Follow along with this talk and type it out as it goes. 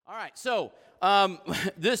right, so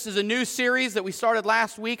this is a new series that we started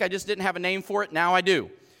last week. I just didn't have a name for it. Now I do.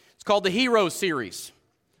 It's called the Hero Series.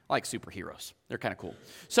 I like superheroes. They're kind of cool.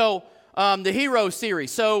 So the Hero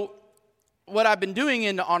Series. So what I've been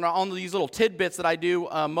doing on these little tidbits that I do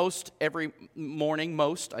most every morning,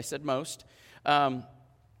 a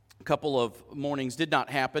couple of mornings did not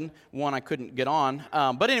happen. One I couldn't get on.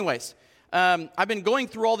 But anyways, I've been going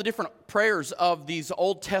through all the different prayers of these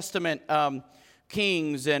Old Testament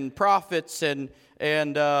kings and prophets and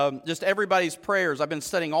just everybody's prayers. I've been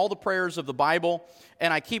studying all the prayers of the Bible,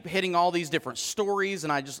 and I keep hitting all these different stories,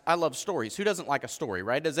 and I love stories. Who doesn't like a story,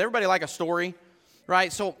 right? Does everybody like a story,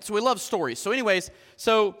 right? So we love stories. So anyways,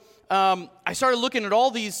 I started looking at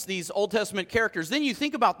all these Old Testament characters. Then you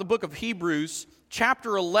think about the book of Hebrews,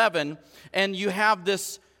 chapter 11, and you have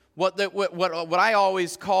this, what I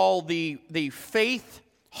always call the Faith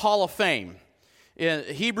Hall of Fame. In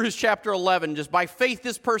Hebrews chapter 11, just by faith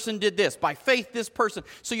this person did this, by faith this person.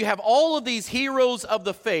 So you have all of these heroes of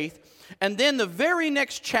the faith, and then the very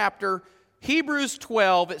next chapter, Hebrews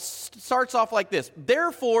 12, it starts off like this.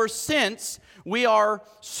 Therefore, since we are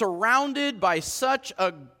surrounded by such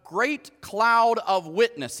a great cloud of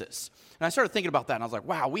witnesses. And I started thinking about that, and I was like,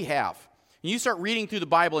 wow, we have. And you start reading through the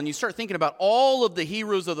Bible, and you start thinking about all of the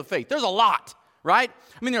heroes of the faith. There's a lot. Right?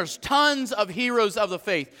 I mean, there's tons of heroes of the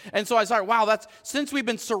faith. And so I started, wow, that's since we've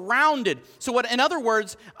been surrounded. So in other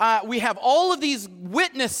words, we have all of these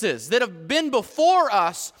witnesses that have been before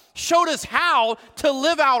us, showed us how to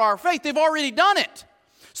live out our faith. They've already done it.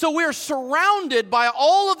 So we're surrounded by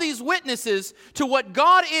all of these witnesses to what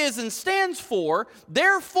God is and stands for.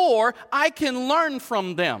 Therefore, I can learn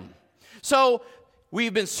from them. So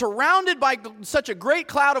we've been surrounded by such a great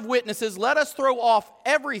cloud of witnesses. Let us throw off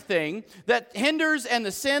everything that hinders and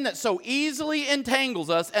the sin that so easily entangles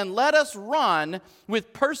us, and let us run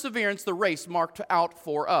with perseverance the race marked out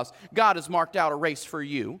for us. God has marked out a race for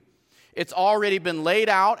you. It's already been laid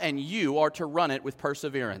out, and you are to run it with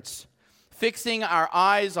perseverance, fixing our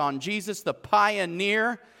eyes on Jesus, the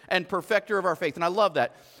pioneer and perfecter of our faith. And I love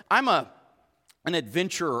that. I'm an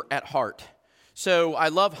adventurer at heart. So I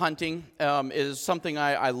love hunting. It is something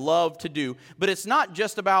I love to do. But it's not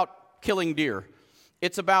just about killing deer.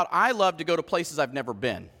 It's about I love to go to places I've never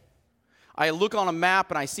been. I look on a map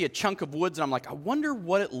and I see a chunk of woods and I'm like, I wonder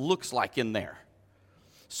what it looks like in there.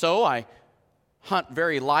 So I hunt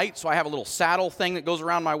very light. So I have a little saddle thing that goes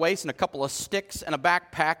around my waist and a couple of sticks and a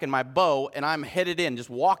backpack and my bow, and I'm headed in, just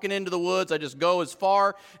walking into the woods. I just go as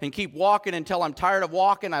far and keep walking until I'm tired of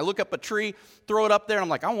walking. I look up a tree, throw it up there, and I'm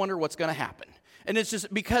like, I wonder what's going to happen. And it's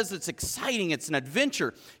just because it's exciting, it's an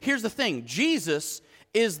adventure. Here's the thing, Jesus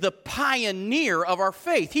is the pioneer of our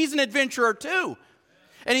faith. He's an adventurer too.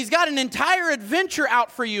 And he's got an entire adventure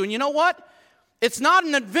out for you. And you know what? It's not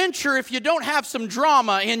an adventure if you don't have some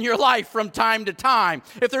drama in your life from time to time.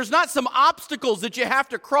 If there's not some obstacles that you have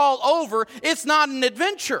to crawl over, it's not an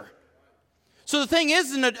adventure. So the thing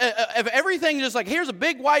is, if everything is like, here's a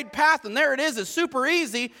big wide path and there it is, it's super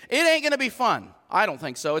easy, it ain't going to be fun. I don't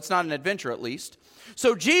think so. It's not an adventure, at least.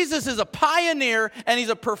 So Jesus is a pioneer, and he's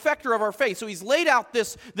a perfecter of our faith. So he's laid out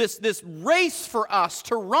this race for us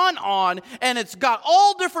to run on, and it's got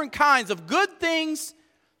all different kinds of good things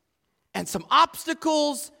and some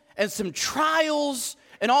obstacles and some trials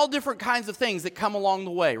and all different kinds of things that come along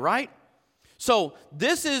the way, right? So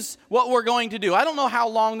this is what we're going to do. I don't know how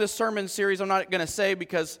long this sermon series, I'm not going to say,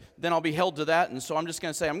 because then I'll be held to that. And so I'm just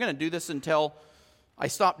going to say I'm going to do this until I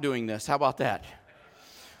stop doing this. How about that?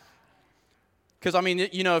 Because, I mean,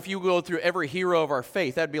 you know, if you go through every hero of our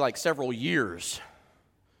faith, that'd be like several years.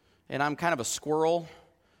 And I'm kind of a squirrel.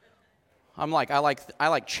 I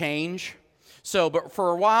like change. So, but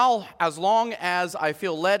for a while, as long as I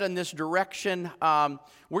feel led in this direction,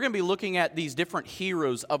 we're going to be looking at these different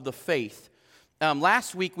heroes of the faith.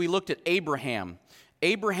 Last week, we looked at Abraham.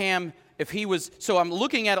 Abraham, so I'm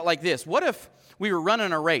looking at it like this. What if we were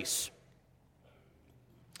running a race?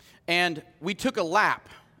 And we took a lap,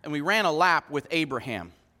 and we ran a lap with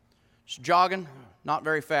Abraham. Just jogging, not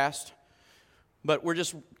very fast, but we're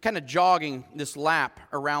just kind of jogging this lap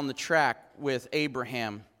around the track with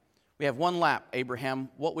Abraham. We have one lap, Abraham.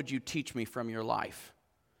 What would you teach me from your life?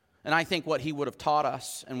 And I think what he would have taught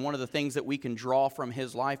us, and one of the things that we can draw from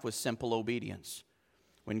his life, was simple obedience.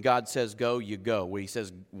 When God says go, you go. When he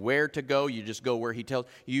says where to go, you just go where he tells.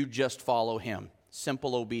 You just follow him.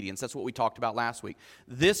 Simple obedience. That's what we talked about last week.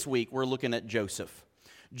 This week, we're looking at Joseph.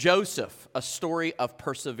 Joseph, a story of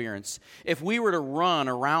perseverance. If we were to run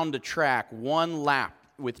around a track one lap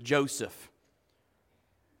with Joseph,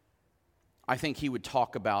 I think he would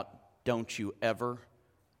talk about, don't you ever,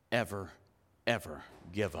 ever, ever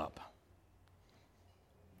give up.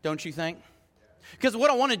 Don't you think? Because what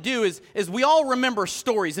I want to do is we all remember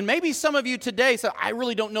stories. And maybe some of you today say, I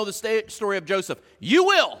really don't know the story of Joseph. You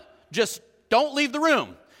will. Just don't leave the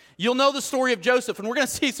room. You'll know the story of Joseph, and we're going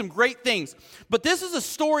to see some great things. But this is a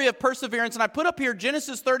story of perseverance, and I put up here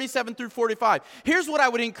Genesis 37 through 45. Here's what I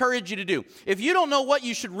would encourage you to do. If you don't know what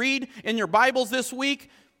you should read in your Bibles this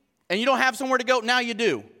week, and you don't have somewhere to go, now you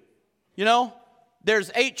do. You know,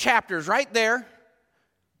 there's 8 chapters right there.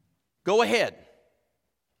 Go ahead.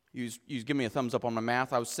 You give me a thumbs up on my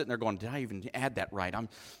math. I was sitting there going, did I even add that right? I'm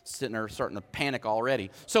sitting there starting to panic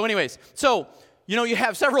already. So anyways, you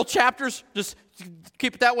have several chapters. Just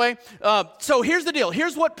keep it that way. So here's the deal.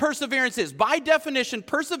 Here's what perseverance is. By definition,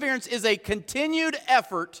 perseverance is a continued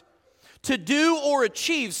effort to do or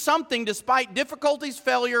achieve something despite difficulties,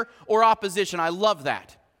 failure, or opposition. I love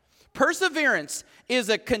that. Perseverance is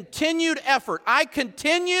a continued effort. I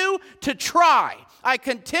continue to try. I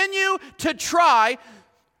continue to try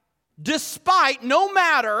despite, no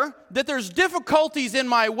matter that there's difficulties in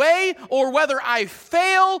my way or whether I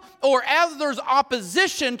fail or as there's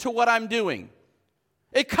opposition to what I'm doing.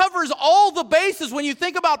 It covers all the bases. When you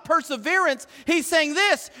think about perseverance, he's saying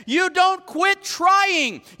this: you don't quit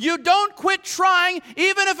trying. You don't quit trying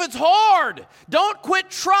even if it's hard. Don't quit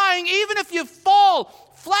trying even if you fall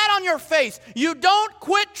flat on your face. You don't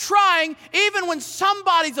quit trying even when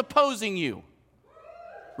somebody's opposing you.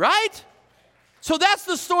 Right? So that's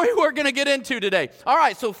the story we're going to get into today. All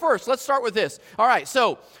right, so first, let's start with this. All right,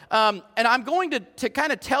 so, and I'm going to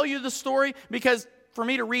kind of tell you the story because for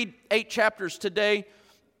me to read 8 chapters today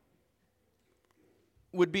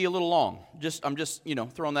would be a little long. I'm just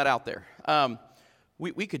throwing that out there.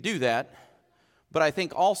 We could do that, but I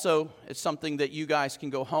think also it's something that you guys can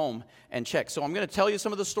go home and check. So I'm going to tell you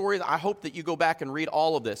some of the stories. I hope that you go back and read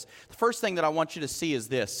all of this. The first thing that I want you to see is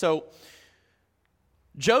this. So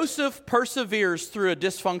Joseph perseveres through a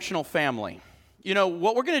dysfunctional family. You know,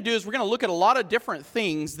 what we're going to do is we're going to look at a lot of different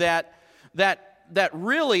things that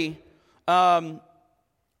really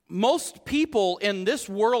most people in this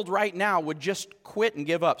world right now would just quit and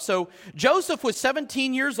give up. So Joseph was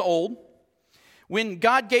 17 years old when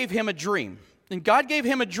God gave him a dream. And God gave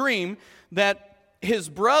him a dream that his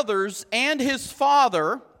brothers and his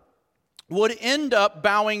father would end up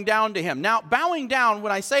bowing down to him. Now, bowing down,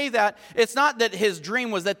 when I say that, it's not that his dream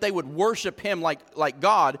was that they would worship him like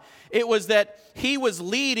God. It was that he was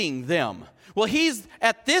leading them. Well, he's,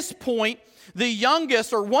 at this point, the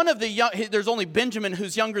youngest, or one of the young, there's only Benjamin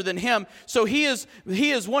who's younger than him. So he is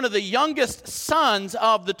one of the youngest sons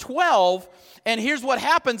of the 12. And here's what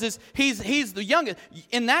happens is he's the youngest.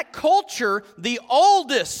 In that culture, the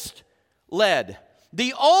oldest led.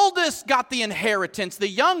 The oldest got the inheritance. The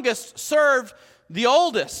youngest served the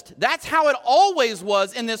oldest. That's how it always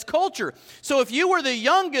was in this culture. So if you were the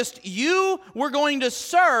youngest, you were going to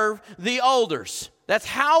serve the elders. That's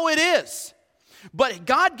how it is. But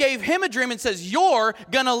God gave him a dream and says, you're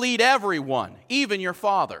going to lead everyone, even your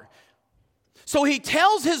father. So he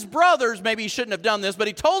tells his brothers, maybe he shouldn't have done this, but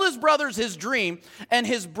he told his brothers his dream, and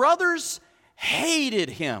his brothers hated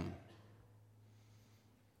him.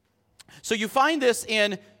 So you find this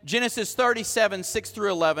in Genesis 37, 6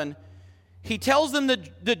 through 11. He tells them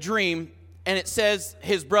the dream, and it says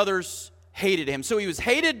his brothers hated him. So he was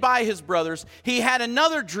hated by his brothers. He had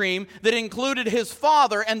another dream that included his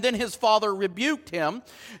father, and then his father rebuked him.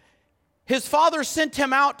 His father sent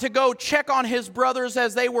him out to go check on his brothers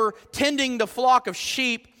as they were tending the flock of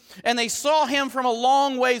sheep, and they saw him from a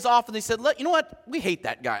long ways off, and they said, you know what? We hate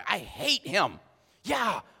that guy. I hate him.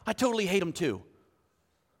 Yeah, I totally hate him too.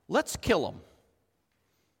 Let's kill him.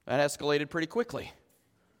 That escalated pretty quickly.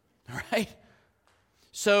 All right?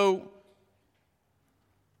 So,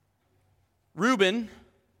 Reuben,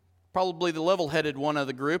 probably the level-headed one of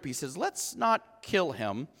the group, he says, let's not kill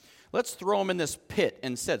him. Let's throw him in this pit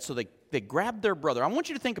instead. So they grabbed their brother. I want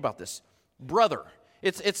you to think about this. Brother.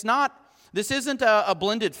 It's not, this isn't a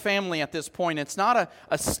blended family at this point. It's not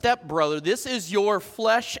a stepbrother. This is your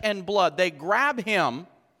flesh and blood. They grab him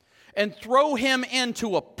and throw him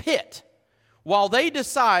into a pit while they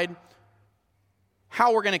decide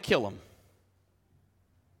how we're going to kill him.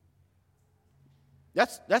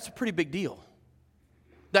 That's a pretty big deal.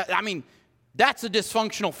 That's a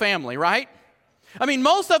dysfunctional family, right? I mean,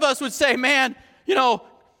 most of us would say, man,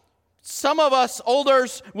 some of us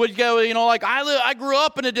olders would go, I grew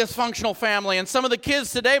up in a dysfunctional family, and some of the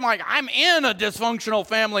kids today, I'm in a dysfunctional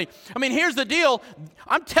family. I mean, here's the deal.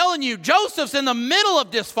 I'm telling you, Joseph's in the middle of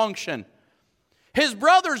dysfunction. His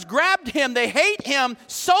brothers grabbed him. They hate him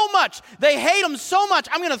so much. They hate him so much.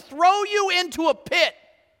 I'm going to throw you into a pit,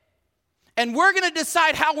 and we're going to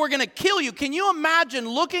decide how we're going to kill you. Can you imagine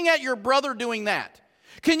looking at your brother doing that?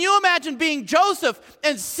 Can you imagine being Joseph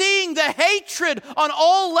and seeing the hatred on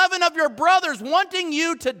all 11 of your brothers wanting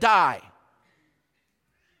you to die?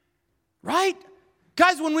 Right?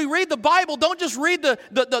 Guys, when we read the Bible, don't just read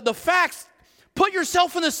the facts. Put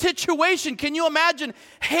yourself in the situation. Can you imagine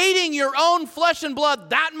hating your own flesh and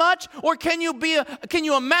blood that much? Or can you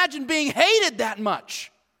imagine being hated that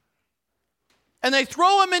much? And they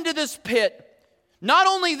throw him into this pit. Not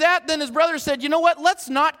only that, then his brother said, you know what, let's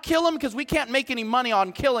not kill him because we can't make any money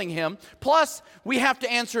on killing him. Plus, we have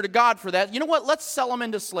to answer to God for that. You know what, let's sell him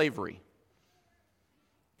into slavery.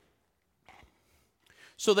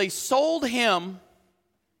 So they sold him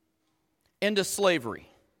into slavery.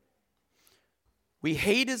 We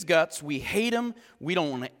hate his guts. We hate him. We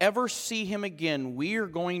don't want to ever see him again. We are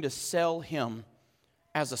going to sell him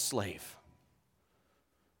as a slave.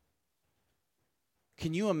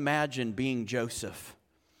 Can you imagine being Joseph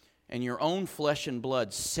and your own flesh and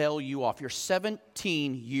blood sell you off? You're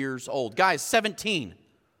 17 years old. Guys, 17.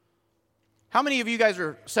 How many of you guys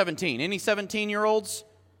are 17? Any 17-year-olds?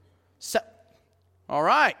 All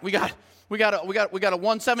right. We got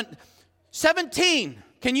a 17.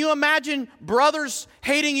 Can you imagine brothers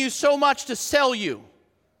hating you so much to sell you?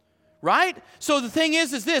 Right? So the thing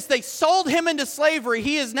is this, they sold him into slavery.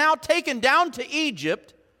 He is now taken down to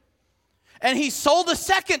Egypt. And he's sold a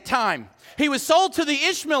second time. He was sold to the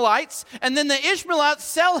Ishmaelites, and then the Ishmaelites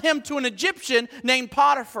sell him to an Egyptian named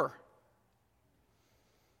Potiphar.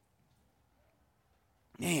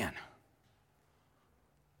 Man.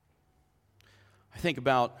 I think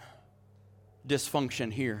about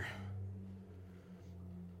dysfunction here.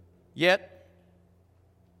 Yet,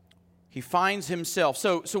 he finds himself.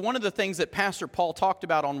 So one of the things that Pastor Paul talked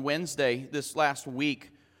about on Wednesday this last week,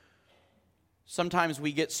 sometimes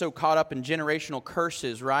we get so caught up in generational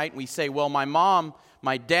curses, right? We say, well, my mom,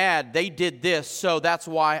 my dad, they did this, so that's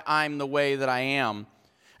why I'm the way that I am.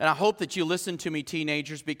 And I hope that you listen to me,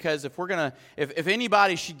 teenagers, because if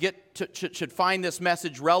anybody should find this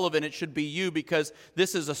message relevant, it should be you, because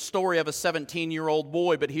this is a story of a 17-year-old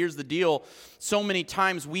boy. But here's the deal. So many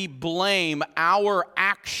times we blame our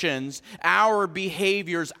actions, our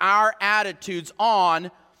behaviors, our attitudes on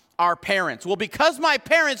our parents. Well, because my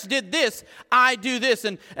parents did this, I do this.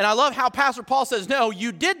 And I love how Pastor Paul says, no,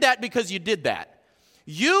 you did that because you did that.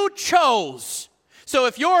 You chose. So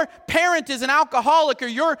if your parent is an alcoholic or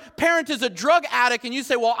your parent is a drug addict and you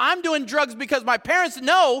say, well, I'm doing drugs because my parents,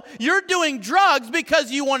 no, you're doing drugs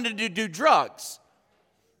because you wanted to do drugs.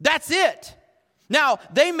 That's it. Now,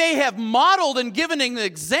 they may have modeled and given an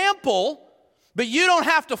example, but you don't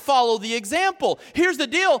have to follow the example. Here's the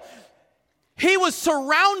deal. He was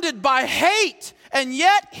surrounded by hate, and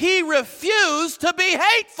yet he refused to be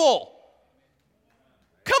hateful.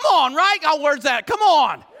 Come on, right? Oh, where's that? Come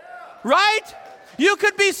on. Right? You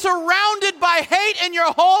could be surrounded by hate in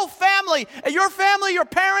your whole family. Your family, your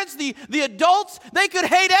parents, the adults, they could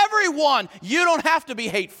hate everyone. You don't have to be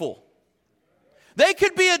hateful. They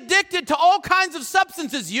could be addicted to all kinds of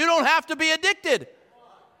substances. You don't have to be addicted.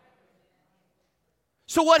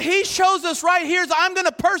 So what he shows us right here is I'm going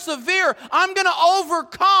to persevere. I'm going to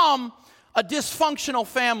overcome a dysfunctional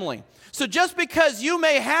family. So just because you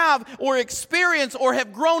may have or experience or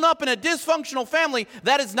have grown up in a dysfunctional family,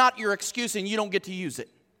 that is not your excuse and you don't get to use it.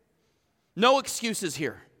 No excuses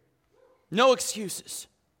here. No excuses.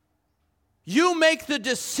 You make the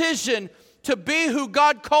decision to be who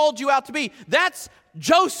God called you out to be. That's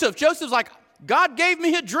Joseph. Joseph's like, God gave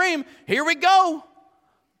me a dream. Here we go.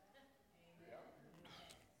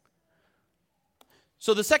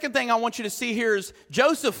 So the second thing I want you to see here is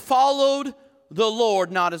Joseph followed the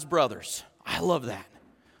Lord, not his brothers. I love that.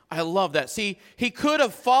 I love that. See, he could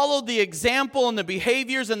have followed the example and the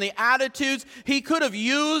behaviors and the attitudes. He could have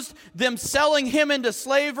used them selling him into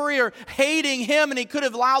slavery or hating him, and he could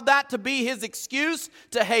have allowed that to be his excuse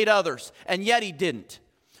to hate others. And yet he didn't.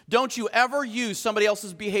 Don't you ever use somebody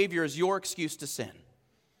else's behavior as your excuse to sin.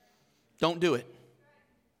 Don't do it.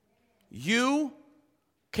 You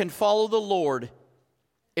can follow the Lord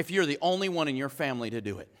if you're the only one in your family to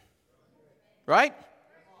do it. Right?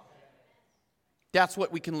 That's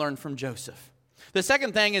what we can learn from Joseph. The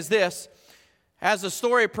second thing is this. As the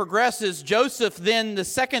story progresses, Joseph then, the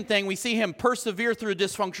second thing, we see him persevere through a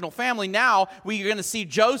dysfunctional family. Now we're going to see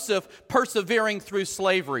Joseph persevering through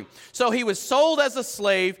slavery. So he was sold as a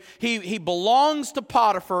slave. He belongs to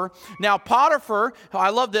Potiphar. Now Potiphar,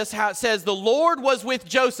 I love this, how it says, the Lord was with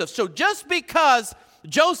Joseph. So just because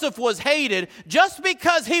Joseph was hated, just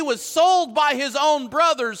because he was sold by his own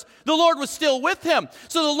brothers, the Lord was still with him.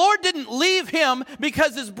 So the Lord didn't leave him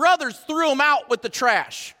because his brothers threw him out with the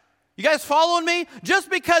trash. You guys following me? Just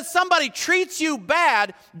because somebody treats you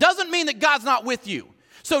bad doesn't mean that God's not with you.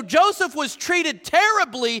 So Joseph was treated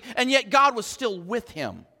terribly, and yet God was still with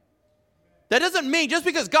him. That doesn't mean, just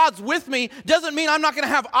because God's with me, doesn't mean I'm not going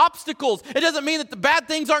to have obstacles. It doesn't mean that the bad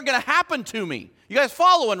things aren't going to happen to me. You guys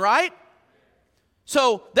following, right?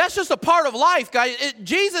 So that's just a part of life, guys.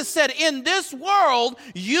 Jesus said, in this world,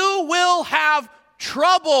 you will have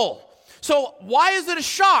trouble. So why is it a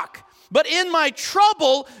shock? But in my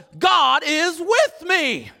trouble, God is with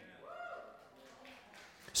me.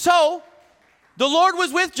 So the Lord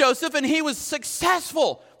was with Joseph, and he was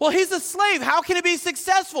successful. Well, he's a slave. How can he be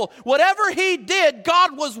successful? Whatever he did,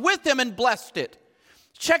 God was with him and blessed it.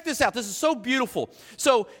 Check this out. This is so beautiful.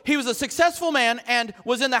 So he was a successful man and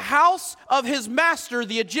was in the house of his master,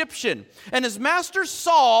 the Egyptian. And his master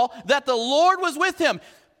saw that the Lord was with him.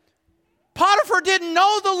 Potiphar didn't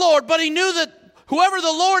know the Lord, but he knew that whoever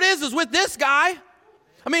the Lord is with this guy.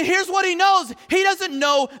 I mean, here's what he knows. He doesn't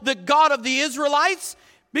know the God of the Israelites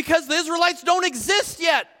because the Israelites don't exist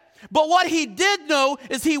yet. But what he did know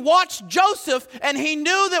is he watched Joseph, and he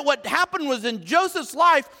knew that what happened was in Joseph's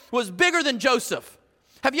life was bigger than Joseph.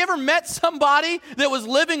 Have you ever met somebody that was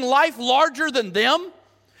living life larger than them?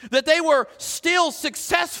 That they were still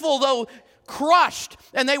successful, though crushed,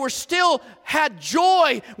 and they were still had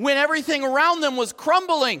joy when everything around them was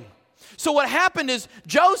crumbling. So what happened is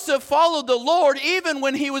Joseph followed the Lord even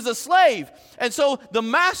when he was a slave. And so the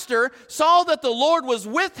master saw that the Lord was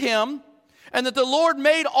with him and that the Lord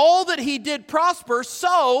made all that he did prosper.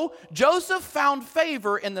 So Joseph found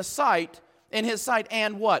favor in his sight,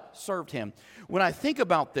 and what? Served him. When I think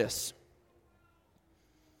about this,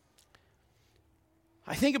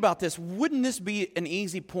 wouldn't this be an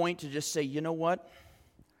easy point to just say, you know what?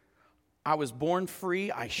 I was born free,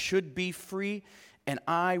 I should be free, and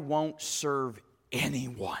I won't serve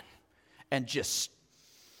anyone. And just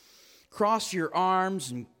cross your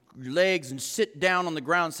arms and your legs and sit down on the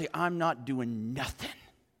ground and say, I'm not doing nothing.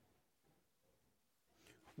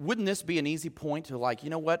 Wouldn't this be an easy point to you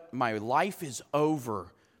know what? My life is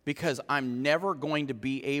over because I'm never going to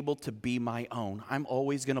be able to be my own. I'm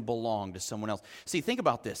always going to belong to someone else. See, think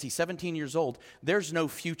about this. He's 17 years old. There's no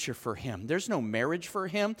future for him. There's no marriage for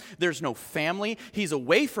him. There's no family. He's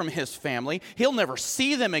away from his family. He'll never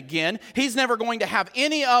see them again. He's never going to have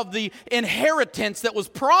any of the inheritance that was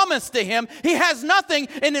promised to him. He has nothing.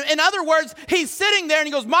 In other words, he's sitting there and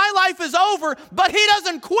he goes, my life is over, but he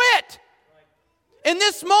doesn't quit. In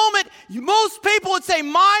this moment, most people would say,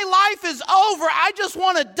 my life is over. I just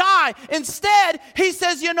want to die. Instead, he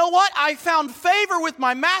says, you know what? I found favor with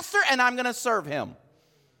my master, and I'm going to serve him.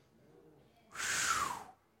 Whew.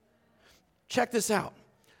 Check this out.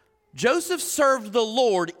 Joseph served the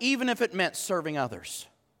Lord even if it meant serving others.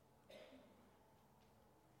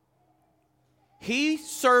 He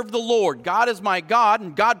served the Lord. God is my God,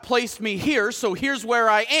 and God placed me here, so here's where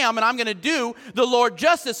I am, and I'm going to do the Lord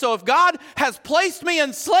justice. So if God has placed me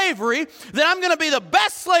in slavery, then I'm going to be the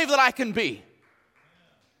best slave that I can be.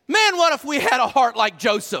 Man, what if we had a heart like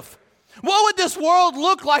Joseph? What would this world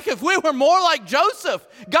look like if we were more like Joseph?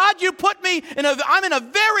 God, you put me I'm in a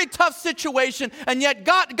very tough situation, and yet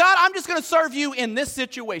God, I'm just going to serve you in this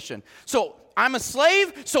situation. So I'm a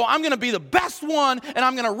slave, so I'm going to be the best one, and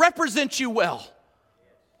I'm going to represent you well.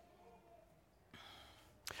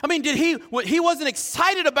 I mean, he wasn't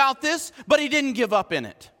excited about this, but he didn't give up in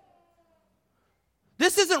it.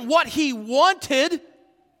 This isn't what he wanted,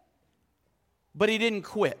 but he didn't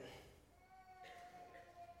quit.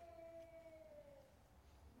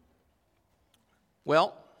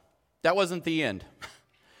 Well, that wasn't the end.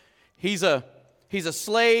 He's a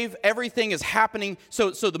slave. Everything is happening. So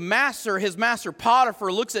the master, his master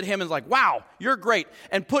Potiphar, looks at him and is like, wow, you're great,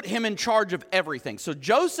 and put him in charge of everything. So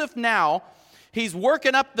Joseph now, he's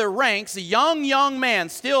working up the ranks, a young man,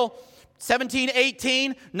 still 17,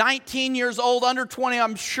 18, 19 years old, under 20,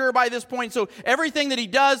 I'm sure by this point. So everything that he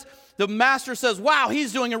does, the master says, wow,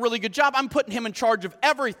 he's doing a really good job. I'm putting him in charge of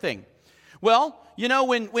everything. Well, you know,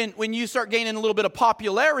 when you start gaining a little bit of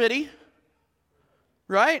popularity,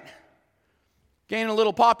 right? Gaining a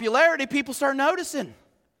little popularity, people start noticing.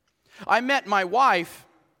 I met my wife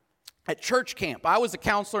at church camp. I was a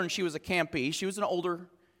counselor and she was a campee. She was an older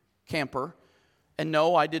camper. And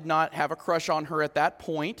no, I did not have a crush on her at that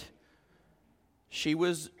point. She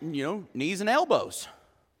was, knees and elbows.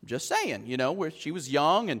 Just saying, where she was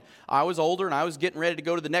young and I was older and I was getting ready to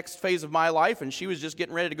go to the next phase of my life and she was just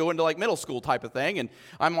getting ready to go into like middle school type of thing. And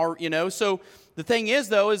I'm, so the thing is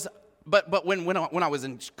though is, But when I was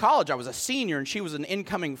in college, I was a senior and she was an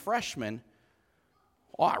incoming freshman.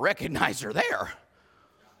 Oh, I recognized her there.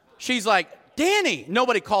 She's like Danny.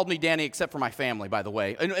 Nobody called me Danny except for my family, by the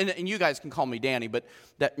way. And you guys can call me Danny, but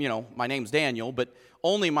my name's Daniel, but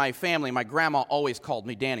only my family, my grandma always called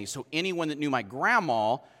me Danny. So anyone that knew my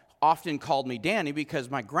grandma often called me Danny because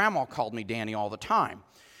my grandma called me Danny all the time.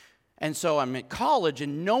 And so I'm at college,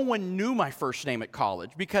 and no one knew my first name at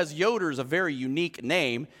college because Yoder is a very unique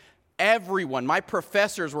name. Everyone, my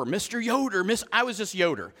professors were Mr. Yoder. I was just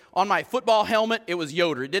Yoder. On my football helmet, it was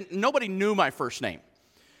Yoder. Nobody knew my first name.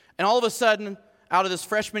 And all of a sudden, out of this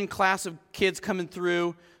freshman class of kids coming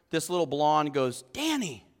through, this little blonde goes,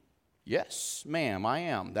 Danny. Yes, ma'am, I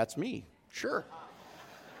am. That's me. Sure.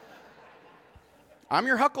 I'm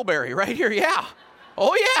your huckleberry right here. Yeah.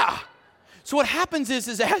 Oh, yeah. So what happens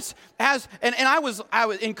is I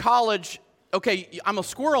was in college. Okay, I'm a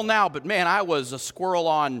squirrel now, but man, I was a squirrel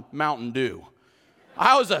on Mountain Dew.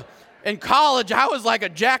 In college, I was like a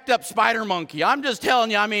jacked up spider monkey. I'm just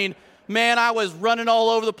telling you, man, I was running all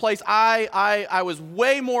over the place. I was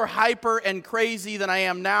way more hyper and crazy than I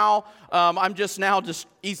am now. I'm just now just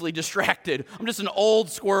easily distracted. I'm just an old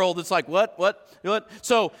squirrel that's like, what?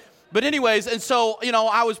 So, but anyways, and so,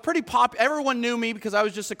 I was pretty popular. Everyone knew me because I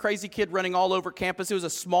was just a crazy kid running all over campus. It was a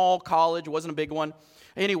small college. It wasn't a big one.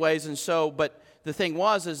 Anyways, and so, but the thing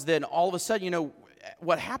is then all of a sudden,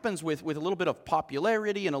 what happens with a little bit of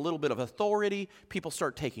popularity and a little bit of authority, people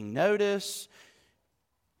start taking notice.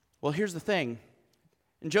 Well, here's the thing.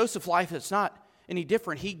 In Joseph's life, it's not any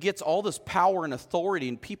different. He gets all this power and authority,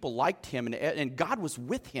 and people liked him, and God was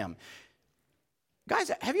with him.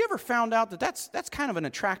 Guys, have you ever found out that's kind of an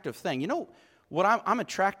attractive thing? What I'm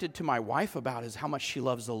attracted to my wife about is how much she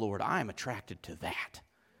loves the Lord. I am attracted to that.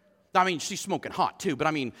 She's smoking hot too, but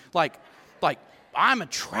I'm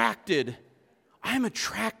attracted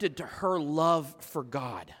to her love for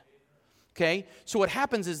God. Okay? So what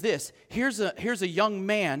happens is this. Here's a young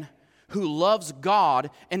man who loves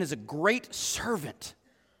God and is a great servant.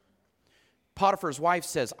 Potiphar's wife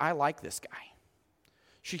says, I like this guy.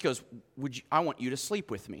 She goes, I want you to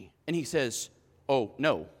sleep with me. And he says, oh,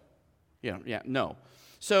 no. No.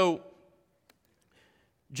 So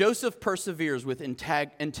Joseph perseveres with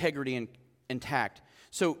integrity and intact.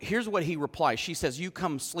 So here's what he replies. She says, you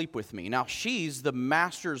come sleep with me. Now, she's the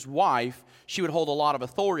master's wife. She would hold a lot of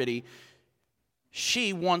authority.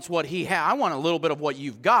 She wants what he has. I want a little bit of what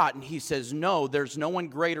you've got. And he says, no, there's no one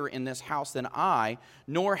greater in this house than I,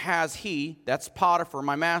 nor has he, that's Potiphar,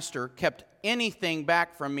 my master, kept anything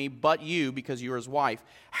back from me but you because you're his wife.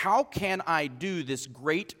 How can I do this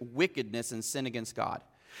great wickedness and sin against God?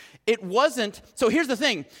 It wasn't, so here's the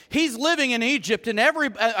thing. He's living in Egypt and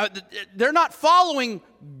they're not following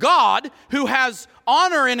God who has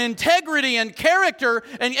honor and integrity and character.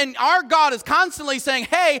 And our God is constantly saying,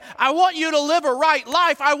 hey, I want you to live a right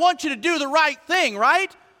life. I want you to do the right thing,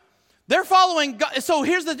 right? They're following God. So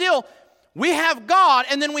here's the deal. We have God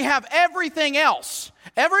and then we have everything else.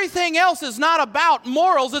 Everything else is not about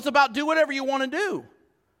morals. It's about do whatever you want to do.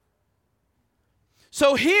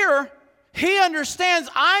 So here, he understands,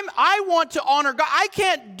 I want to honor God. I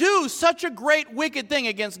can't do such a great wicked thing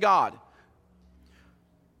against God.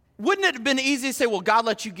 Wouldn't it have been easy to say, well, God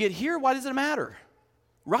let you get here? Why does it matter?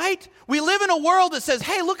 Right? We live in a world that says,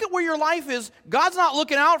 hey, look at where your life is. God's not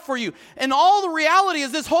looking out for you. And all the reality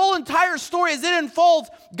is this whole entire story as it unfolds,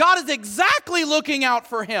 God is exactly looking out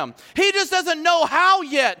for him. He just doesn't know how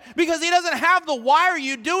yet because he doesn't have the why are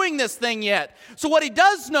you doing this thing yet. So what he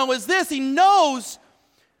does know is this. He knows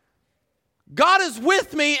God is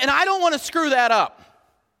with me, and I don't want to screw that up.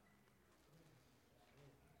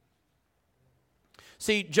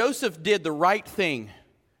 See, Joseph did the right thing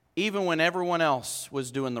even when everyone else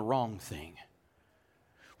was doing the wrong thing.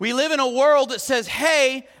 We live in a world that says,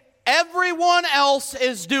 hey, everyone else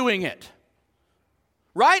is doing it.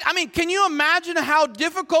 Right? Can you imagine how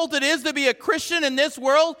difficult it is to be a Christian in this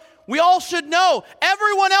world? We all should know.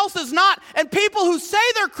 Everyone else is not, and people who say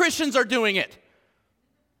they're Christians are doing it.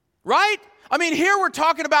 Right? Here we're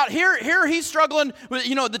talking about, here he's struggling with,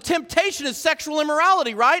 the temptation is sexual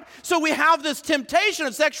immorality, right? So we have this temptation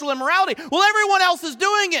of sexual immorality. Well, everyone else is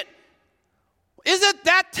doing it. Isn't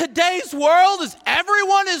that today's world?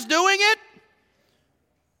 Everyone is doing it?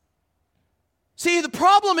 See, the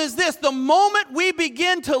problem is this. The moment we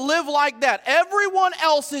begin to live like that, everyone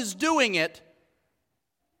else is doing it,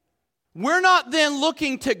 we're not then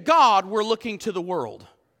looking to God, we're looking to the world.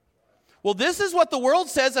 Well, this is what the world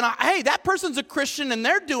says, and hey, that person's a Christian and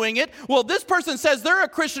they're doing it. Well, this person says they're a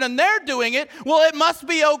Christian and they're doing it. Well, it must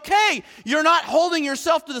be okay. You're not holding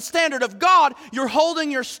yourself to the standard of God. You're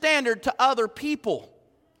holding your standard to other people.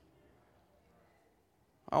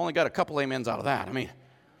 I only got a couple amens out of that.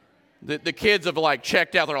 The kids have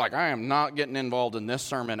checked out. They're like, I am not getting involved in this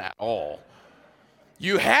sermon at all.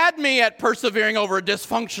 You had me at persevering over a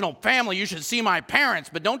dysfunctional family. You should see my parents,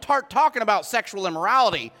 but don't start talking about sexual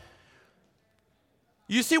immorality.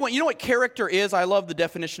 You know what character is? I love the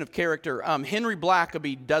definition of character. Henry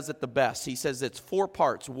Blackaby does it the best. He says it's 4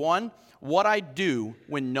 parts. 1, what I do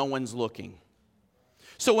when no one's looking.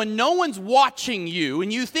 So when no one's watching you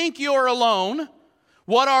and you think you're alone,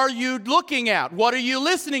 what are you looking at? What are you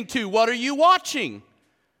listening to? What are you watching?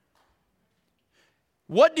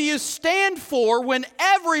 What do you stand for when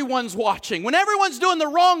everyone's watching? When everyone's doing the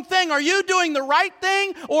wrong thing, are you doing the right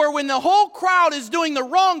thing? Or when the whole crowd is doing the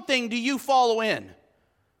wrong thing, do you follow in?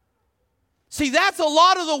 See, that's a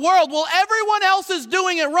lot of the world. Well, everyone else is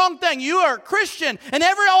doing a wrong thing. You are a Christian, and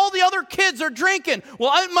all the other kids are drinking.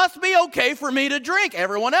 Well, it must be okay for me to drink.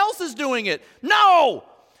 Everyone else is doing it. No!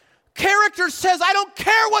 Character says, I don't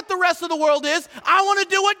care what the rest of the world is. I want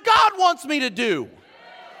to do what God wants me to do.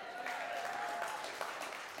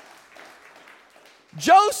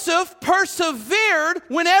 Joseph persevered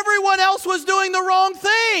when everyone else was doing the wrong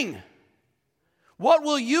thing. What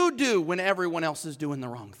will you do when everyone else is doing the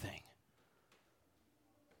wrong thing?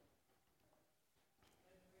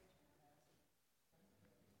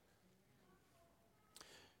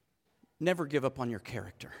 Never give up on your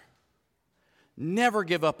character. Never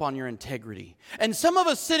give up on your integrity. And some of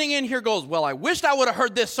us sitting in here goes, well, I wished I would have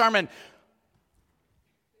heard this sermon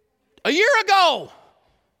a year ago,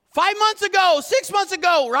 5 months ago, 6 months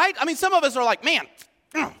ago, right? I mean, some of us are like, man,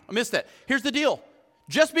 I missed that. Here's the deal.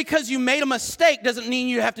 Just because you made a mistake doesn't mean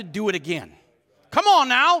you have to do it again. Come on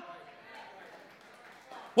now.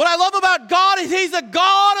 What I love about God is He's a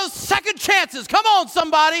God of second chances. Come on,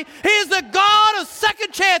 somebody. He is the God of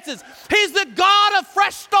second chances. He's the God of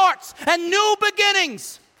fresh starts and new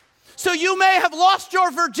beginnings. So you may have lost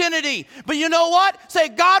your virginity, but you know what? Say,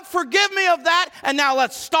 God, forgive me of that, and now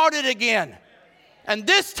let's start it again. And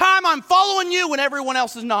this time I'm following you when everyone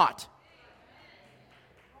else is not.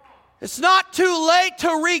 It's not too late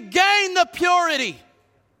to regain the purity.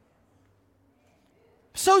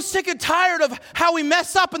 So sick and tired of how we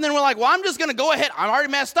mess up and then we're like, well, I'm just going to go ahead. I'm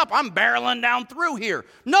already messed up. I'm barreling down through here.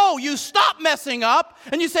 No, you stop messing up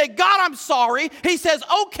and you say, God, I'm sorry. He says,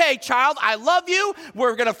 okay, child, I love you.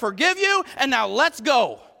 We're going to forgive you. And now let's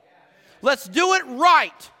go. Let's do it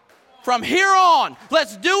right from here on.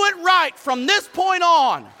 Let's do it right from this point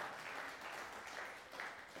on.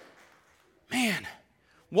 Man,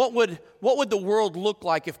 what would the world look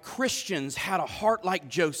like if Christians had a heart like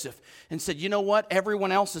Joseph and said, you know what,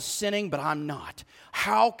 everyone else is sinning, but I'm not.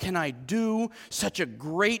 How can I do such a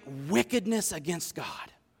great wickedness against God?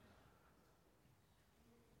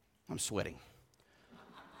 I'm sweating.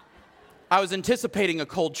 I was anticipating a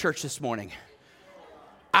cold church this morning.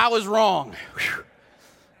 I was wrong. Whew.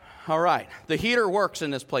 All right, the heater works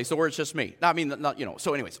in this place, or it's just me. I mean,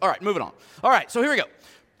 so anyways, all right, moving on. All right, so here we go.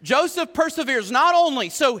 Joseph perseveres not only,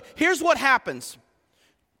 so here's what happens.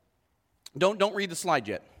 Don't read the slide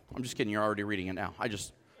yet. I'm just kidding, you're already reading it now. I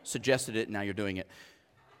just suggested it, and now you're doing it.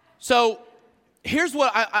 So here's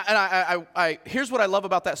what here's what I love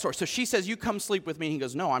about that story. So she says, you come sleep with me, and he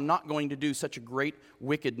goes, no, I'm not going to do such a great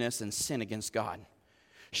wickedness and sin against God.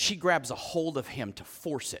 She grabs a hold of him to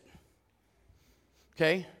force it.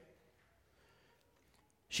 Okay?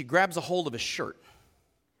 She grabs a hold of his shirt,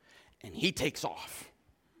 and he takes off.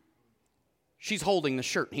 She's holding the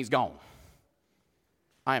shirt, and he's gone.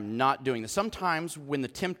 I am not doing this. Sometimes when the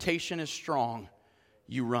temptation is strong,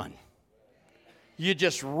 you run. You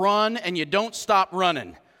just run, and you don't stop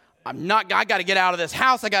running. I got to get out of this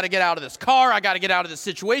house. I got to get out of this car. I got to get out of this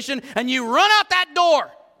situation. And you run out that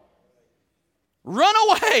door. Run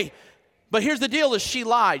away. But here's the deal is she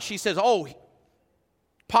lied. She says, oh,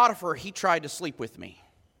 Potiphar, he tried to sleep with me.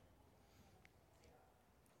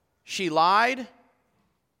 She lied.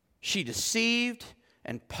 She deceived,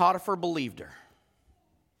 and Potiphar believed her.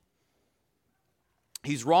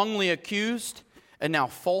 He's wrongly accused and now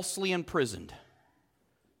falsely imprisoned.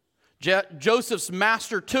 Joseph's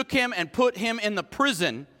master took him and put him in the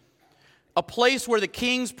prison, a place where the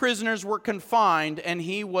king's prisoners were confined, and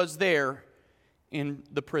he was there in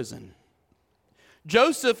the prison.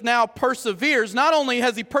 Joseph now perseveres. Not only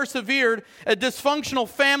has he persevered a dysfunctional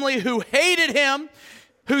family who hated him,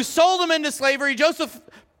 who sold him into slavery, Joseph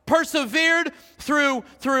persevered through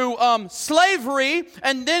slavery,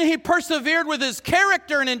 and then he persevered with his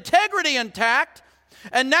character and integrity intact,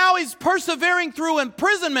 and now he's persevering through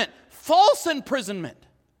imprisonment, false imprisonment.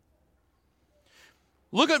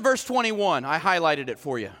 Look at verse 21. I highlighted it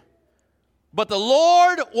for you. But the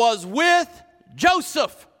Lord was with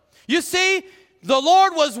Joseph. You see, The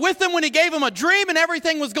Lord was with him when he gave him a dream and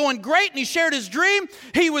everything was going great and he shared his dream.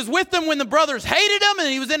 He was with them when the brothers hated him and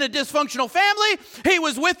he was in a dysfunctional family. He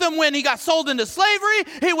was with them when he got sold into slavery.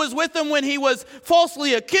 He was with them when he was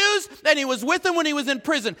falsely accused, and he was with them when he was in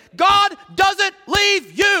prison. God doesn't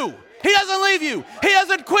leave you. He doesn't leave you. He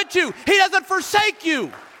doesn't quit you. He doesn't forsake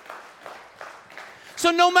you. So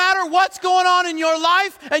no matter what's going on in your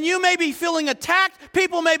life, and you may be feeling attacked,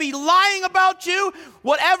 people may be lying about you,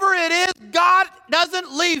 whatever it is, God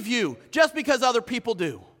doesn't leave you just because other people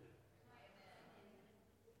do.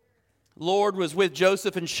 Lord was with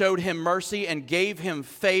Joseph and showed him mercy and gave him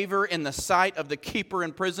favor in the sight of the keeper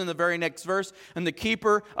in prison, the very next verse. And the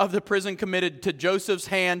keeper of the prison committed to Joseph's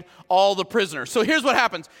hand all the prisoners. So here's what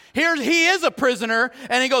happens. Here he is a prisoner,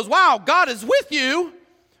 and he goes, wow, God is with you.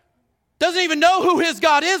 Doesn't even know who his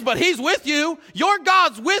God is, but he's with you. Your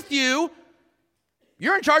God's with you.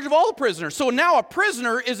 You're in charge of all the prisoners. So now a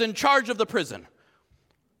prisoner is in charge of the prison.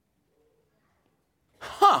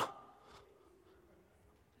 Huh.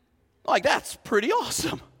 Like, that's pretty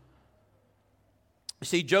awesome. You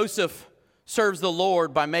see, Joseph serves the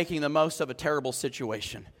Lord by making the most of a terrible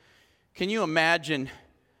situation. Can you imagine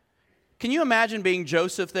being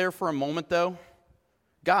Joseph there for a moment, though?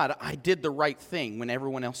 God, I did the right thing when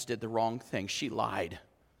everyone else did the wrong thing. She lied.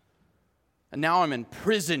 And now I'm in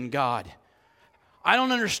prison, God. I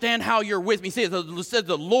don't understand how you're with me. See, it says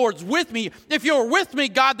the Lord's with me. If you're with me,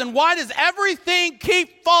 God, then why does everything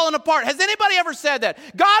keep falling apart? Has anybody ever said that?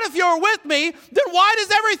 God, if you're with me, then why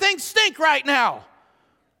does everything stink right now?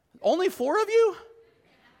 Only 4 of you?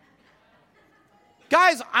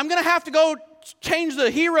 Guys, I'm going to have to go change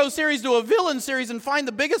the hero series to a villain series and find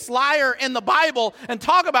the biggest liar in the Bible and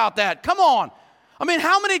talk about that. Come on. I mean,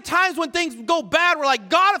 how many times when things go bad, we're like,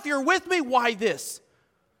 God, if you're with me, why this?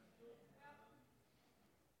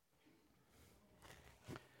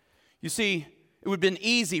 You see, it would have been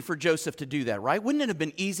easy for Joseph to do that, right? Wouldn't it have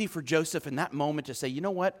been easy for Joseph in that moment to say, you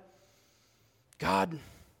know what? God,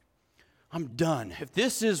 I'm done. If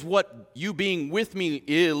this is what you being with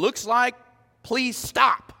me looks like, please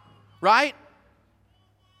stop, right?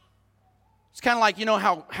 It's kind of like, you know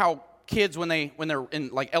how kids, when they're in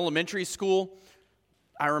like elementary school,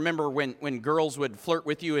 I remember when girls would flirt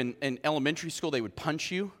with you in elementary school, they would punch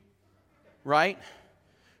you, right?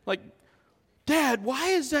 Like, Dad, why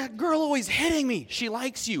is that girl always hitting me? She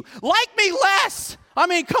likes you. Like me less. I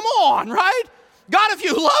mean, come on, right? God, if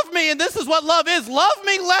you love me, and this is what love is, love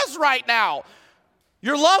me less right now.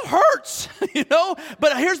 Your love hurts, you know?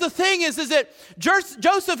 But here's the thing is that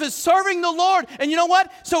Joseph is serving the Lord. And you know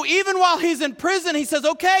what? So even while he's in prison, he says,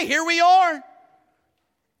 okay, here we are.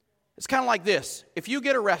 It's kind of like this. If you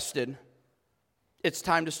get arrested, it's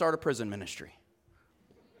time to start a prison ministry.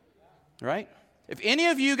 Right? If any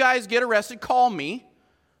of you guys get arrested, call me.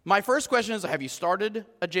 My first question is, have you started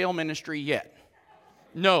a jail ministry yet?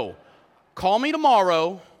 No. Call me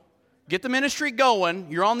tomorrow. Get the ministry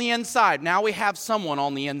going. You're on the inside. Now we have someone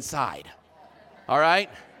on the inside. All right?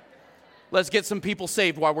 Let's get some people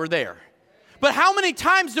saved while we're there. But how many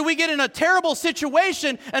times do we get in a terrible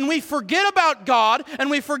situation and we forget about God, and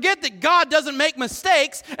we forget that God doesn't make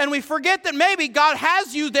mistakes, and we forget that maybe God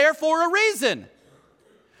has you there for a reason?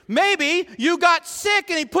 Maybe you got sick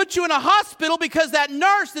and he put you in a hospital because that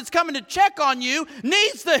nurse that's coming to check on you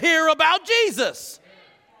needs to hear about Jesus.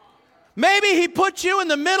 Maybe he put you in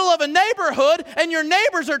the middle of a neighborhood and your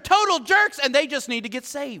neighbors are total jerks and they just need to get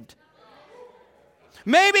saved.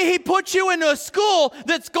 Maybe he put you into a school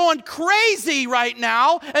that's going crazy right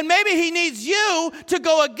now, and maybe he needs you to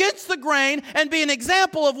go against the grain and be an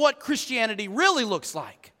example of what Christianity really looks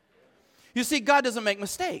like. You see, God doesn't make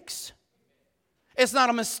mistakes. It's not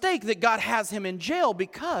a mistake that God has him in jail,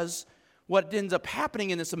 because what ends up happening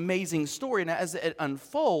in this amazing story, and as it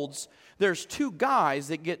unfolds, there's 2 guys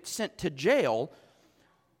that get sent to jail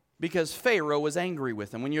because Pharaoh was angry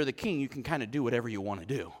with them. When you're the king, you can kind of do whatever you want to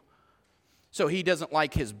do. So he doesn't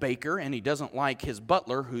like his baker, and he doesn't like his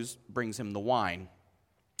butler who brings him the wine.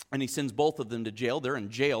 And he sends both of them to jail. They're in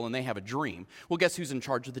jail, and they have a dream. Well, guess who's in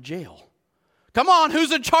charge of the jail? Come on,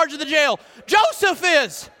 who's in charge of the jail? Joseph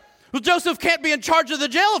is. Well, Joseph can't be in charge of the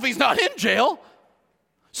jail if he's not in jail.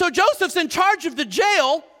 So Joseph's in charge of the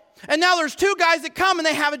jail, and now there's 2 guys that come and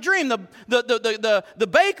they have a dream. The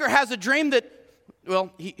baker has a dream that,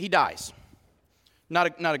 well, he dies.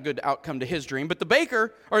 Not a good outcome to his dream. But the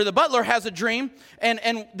baker, or the butler, has a dream, and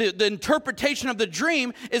the interpretation of the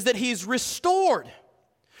dream is that he's restored.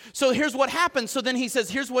 So here's what happens. So then he says,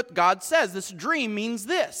 here's what God says. This dream means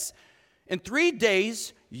this. In 3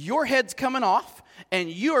 days, your head's coming off, and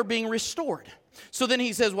you are being restored. So then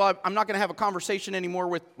he says, well, I'm not going to have a conversation anymore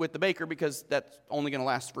with the baker because that's only going to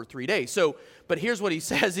last for 3 days. But here's what he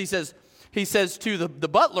says. He says to the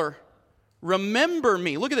butler, remember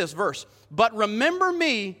me. Look at this verse. But remember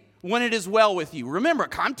me when it is well with you. Remember,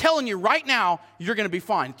 I'm telling you right now, you're going to be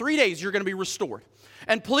fine. 3 days, you're going to be restored.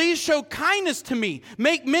 And please show kindness to me.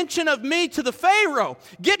 Make mention of me to the Pharaoh.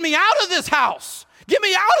 Get me out of this house. Get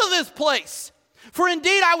me out of this place. For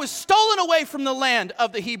indeed, I was stolen away from the land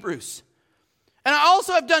of the Hebrews. And I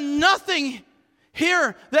also have done nothing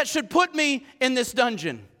here that should put me in this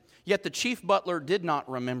dungeon. Yet the chief butler did not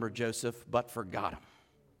remember Joseph, but forgot him.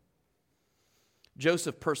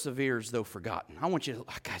 Joseph perseveres, though forgotten. I want you to,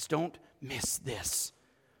 guys, don't miss this.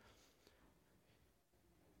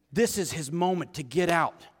 This is his moment to get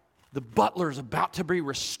out. The butler's about to be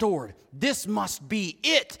restored. This must be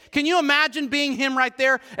it. Can you imagine being him right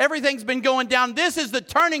there? Everything's been going down. This is the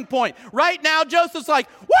turning point. Right now, Joseph's like,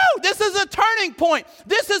 woo, this is a turning point.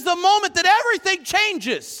 This is the moment that everything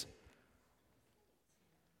changes.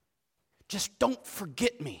 Just don't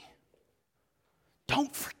forget me.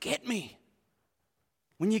 Don't forget me.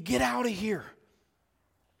 When you get out of here.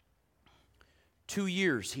 2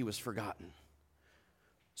 years he was forgotten.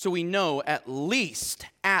 So we know at least,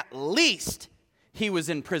 he was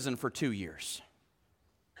in prison for 2 years.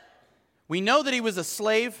 We know that he was a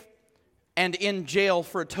slave and in jail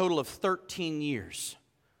for a total of 13 years.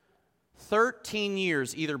 13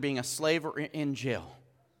 years either being a slave or in jail.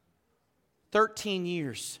 13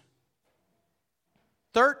 years.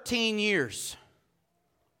 13 years.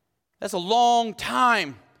 That's a long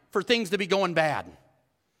time for things to be going bad.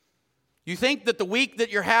 You think that the week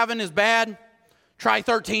that you're having is bad? Try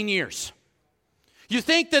 13 years. You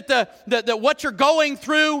think that that what you're going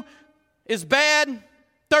through is bad?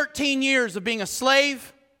 13 years of being a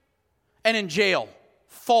slave and in jail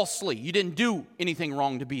falsely. You didn't do anything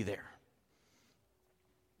wrong to be there.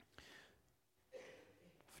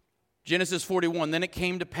 Genesis 41, then it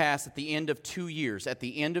came to pass at the end of 2 years,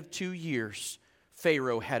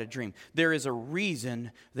 Pharaoh had a dream. There is a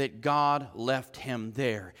reason that God left him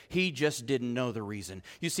there. He just didn't know the reason.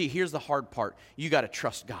 You see, here's the hard part. You got to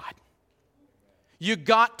trust God. You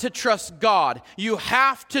got to trust God. You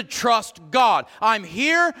have to trust God. I'm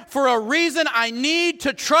here for a reason. I need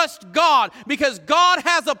to trust God because God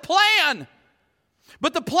has a plan.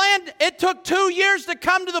 But the plan, it took 2 years to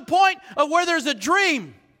come to the point of where there's a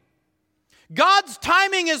dream. God's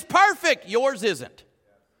timing is perfect. Yours isn't.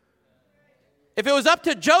 If it was up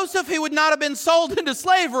to Joseph, he would not have been sold into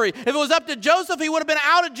slavery. If it was up to Joseph, he would have been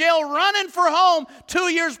out of jail running for home 2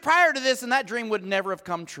 years prior to this, and that dream would never have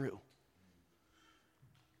come true.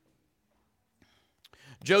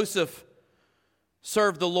 Joseph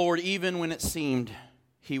served the Lord even when it seemed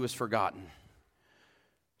he was forgotten.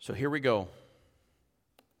 So here we go.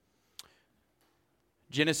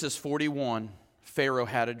 Genesis 41, Pharaoh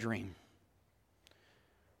had a dream.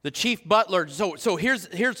 The chief butler, so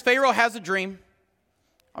here's Pharaoh has a dream.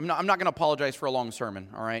 I'm not going to apologize for a long sermon,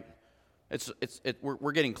 all right?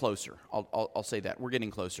 We're getting closer. I'll say that. We're getting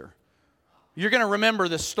closer. You're going to remember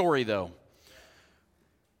this story, though.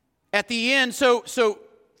 At the end, so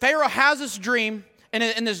Pharaoh has this dream,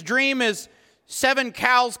 and this dream is 7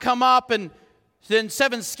 cows come up, and then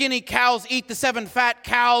 7 skinny cows eat the 7 fat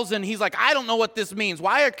cows, and he's like, I don't know what this means.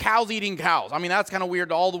 Why are cows eating cows? I mean, that's kind of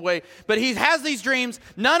weird all the way. But he has these dreams.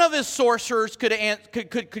 None of his sorcerers could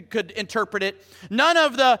interpret it. None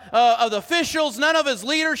of the officials, none of his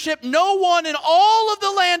leadership, no one in all of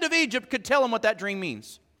the land of Egypt could tell him what that dream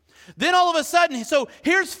means. Then all of a sudden, so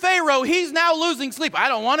here's Pharaoh. He's now losing sleep. I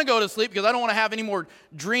don't want to go to sleep because I don't want to have any more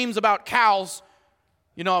dreams about cows.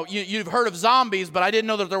 You know, you've heard of zombies, but I didn't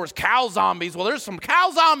know that there was cow zombies. Well, there's some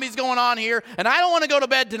cow zombies going on here, and I don't want to go to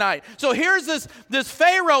bed tonight. So here's this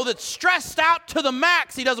Pharaoh that's stressed out to the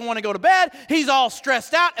max. He doesn't want to go to bed. He's all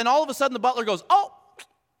stressed out, and all of a sudden the butler goes, oh,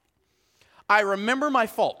 I remember my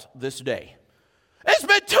fault this day. It's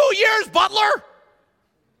been 2 years, butler.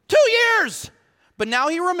 2 years. But now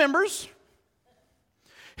he remembers.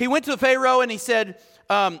 He went to the Pharaoh and he said,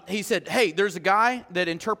 hey, there's a guy that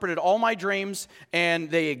interpreted all my dreams, and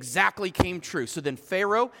they exactly came true. So then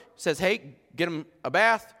Pharaoh says, hey, get him a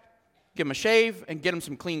bath, give him a shave, and get him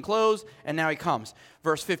some clean clothes, and now he comes.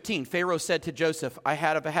 Verse 15, Pharaoh said to Joseph, I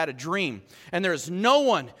have had a dream, and there is no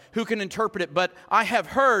one who can interpret it, but I have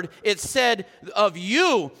heard it said of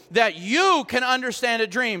you that you can understand a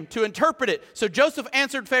dream to interpret it. So Joseph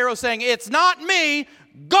answered Pharaoh, saying, it's not me,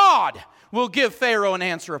 God will give Pharaoh an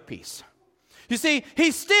answer of peace. You see,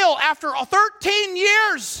 he's still, after 13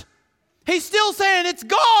 years, He's still saying, it's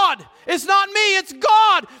God. It's not me, it's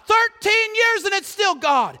God. 13 years and it's still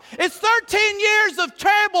God. It's 13 years of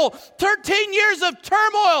trouble, 13 years of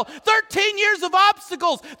turmoil, 13 years of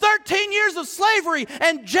obstacles, 13 years of slavery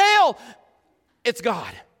and jail. It's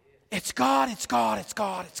God. It's God, it's God, it's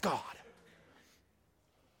God, it's God.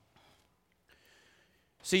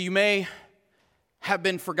 See, you may have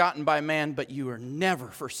been forgotten by man, but you are never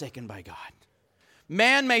forsaken by God.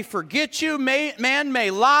 Man may forget you, man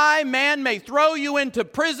may lie, man may throw you into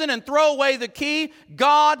prison and throw away the key.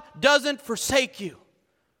 God doesn't forsake you.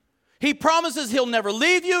 He promises He'll never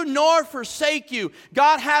leave you nor forsake you.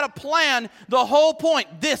 God had a plan, the whole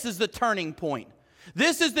point. This is the turning point.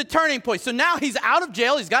 This is the turning point. So now he's out of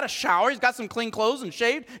jail. He's got a shower. He's got some clean clothes and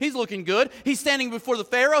shaved. He's looking good. He's standing before the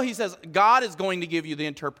Pharaoh. He says, God is going to give you the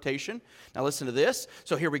interpretation. Now listen to this.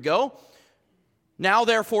 So here we go. Now,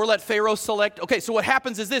 therefore, let Pharaoh select. Okay, so what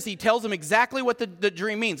happens is this. He tells him exactly what the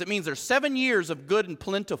dream means. It means there's 7 years of good and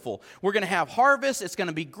plentiful. We're going to have harvest. It's going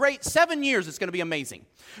to be great. 7 years, it's going to be amazing.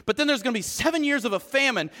 But then there's going to be 7 years of a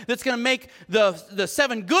famine that's going to make the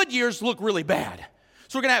 7 good years look really bad.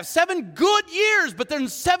 So we're going to have 7 good years, but then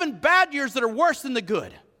 7 bad years that are worse than the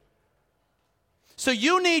good. So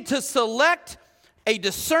you need to select a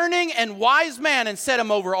discerning and wise man and set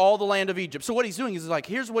him over all the land of Egypt. So what he's doing is like,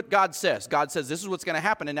 here's what God says. God says this is what's going to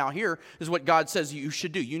happen, and now here is what God says you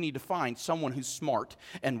should do. You need to find someone who's smart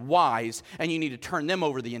and wise, and you need to turn them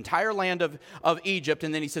over the entire land of Egypt.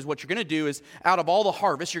 And then he says what you're going to do is out of all the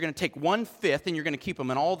harvest, you're going to take 1/5 and you're going to keep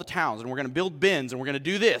them in all the towns, and we're going to build bins, and we're going to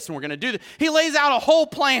do this, and we're going to do that. He lays out a whole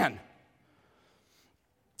plan.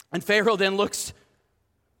 And Pharaoh then looks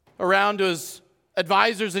around to his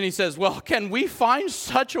advisors and he says, well, can we find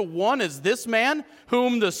such a one as this man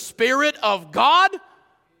whom the Spirit of God?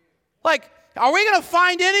 Like, are we going to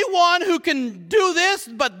find anyone who can do this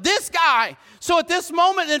but this guy? So at this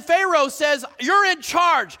moment, then Pharaoh says, you're in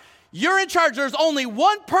charge. You're in charge. There's only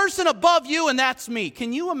one person above you, and that's me.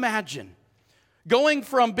 Can you imagine going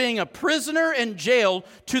from being a prisoner in jail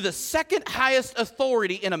to the second highest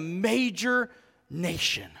authority in a major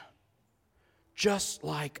nation? Just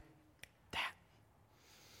like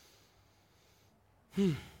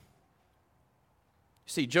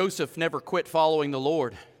See, Joseph never quit following the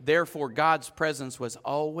Lord. Therefore, God's presence was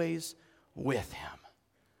always with him.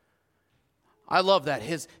 I love that.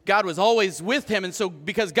 God was always with him, and so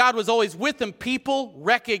because God was always with him, people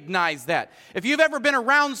recognize that. If you've ever been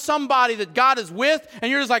around somebody that God is with, and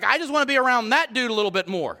you're just like, I just want to be around that dude a little bit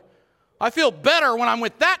more. I feel better when I'm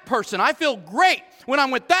with that person. I feel great when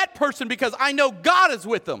I'm with that person because I know God is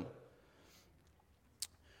with them.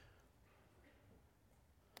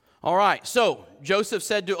 All right, so Joseph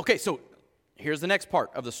said okay, so here's the next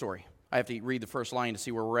part of the story. I have to read the first line to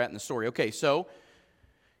see where we're at in the story. Okay, so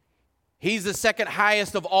he's the second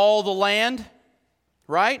highest of all the land,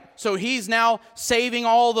 right? So he's now saving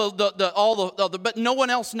all the but no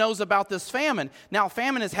one else knows about this famine. Now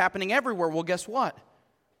famine is happening everywhere. Well, guess what?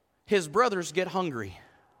 His brothers get hungry.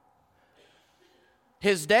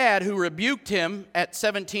 His dad, who rebuked him at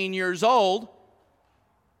 17 years old,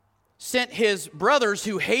 sent his brothers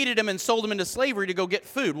who hated him and sold him into slavery to go get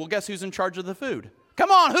food. Well, guess who's in charge of the food? Come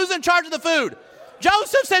on, who's in charge of the food?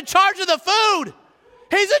 Joseph's in charge of the food.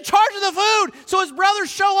 He's in charge of the food. So his brothers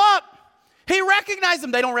show up. He recognized them.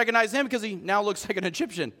 They don't recognize him because he now looks like an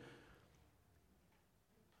Egyptian.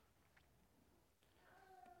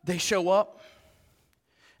 They show up.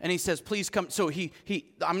 And he says, please come. So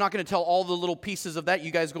I'm not going to tell all the little pieces of that. You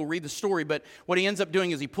guys go read the story. But what he ends up doing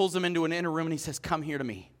is he pulls them into an inner room and he says, come here to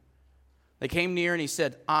me. They came near and he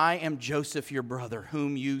said, I am Joseph, your brother,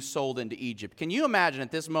 whom you sold into Egypt. Can you imagine at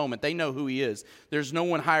this moment, they know who he is. There's no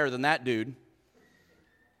one higher than that dude.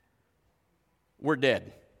 We're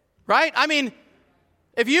dead. Right? I mean,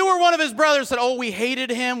 if you were one of his brothers said, oh, we hated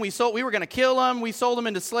him, we were going to kill him, we sold him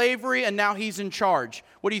into slavery, and now he's in charge.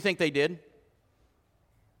 What do you think they did?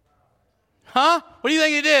 Huh? What do you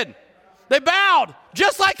think they did? They bowed,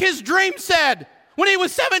 just like his dream said when he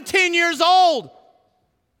was 17 years old.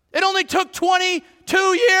 It only took 22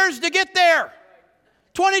 years to get there.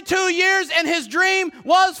 22 years and his dream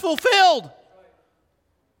was fulfilled.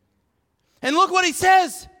 And look what he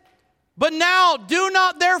says. But now do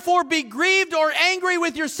not therefore be grieved or angry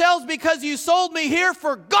with yourselves because you sold me here,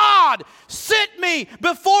 for God sent me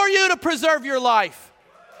before you to preserve your life.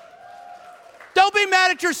 Don't be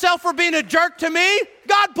mad at yourself for being a jerk to me.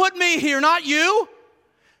 God put me here, not you.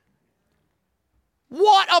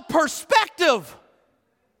 What a perspective.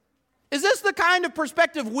 Is this the kind of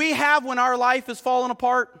perspective we have when our life is falling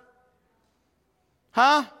apart?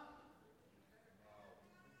 Huh?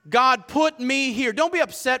 God put me here. Don't be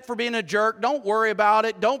upset for being a jerk. Don't worry about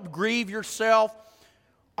it. Don't grieve yourself.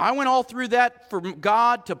 I went all through that for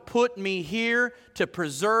God to put me here to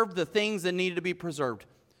preserve the things that needed to be preserved.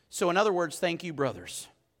 So in other words, thank you, brothers.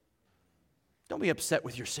 Don't be upset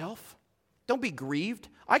with yourself. Don't be grieved.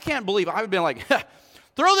 I can't believe I've been like,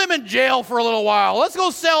 throw them in jail for a little while. Let's go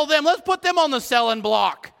sell them. Let's put them on the selling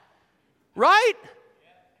block. Right?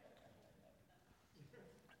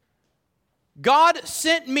 God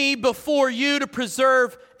sent me before you to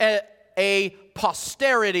preserve a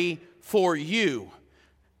posterity for you.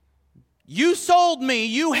 You sold me,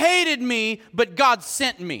 you hated me, but God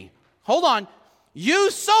sent me. Hold on. You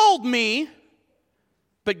sold me,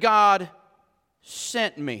 but God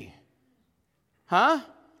sent me. Huh?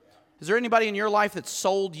 Is there anybody in your life that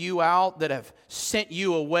sold you out, that have sent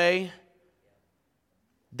you away?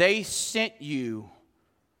 They sent you.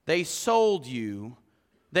 They sold you.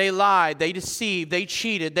 They lied. They deceived. They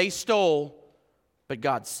cheated. They stole. But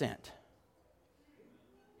God sent.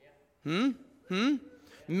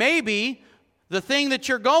 Maybe the thing that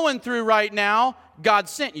you're going through right now, God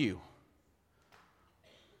sent you.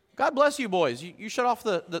 God bless you, boys. You shut off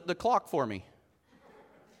the clock for me.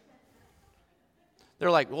 They're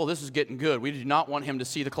like, well, this is getting good. We do not want him to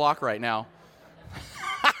see the clock right now.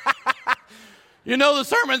 You know the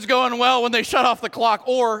sermon's going well when they shut off the clock,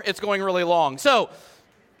 or it's going really long. So,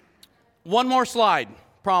 one more slide,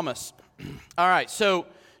 promise. All right, so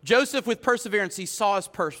Joseph, with perseverance, he saw his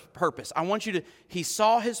purpose. He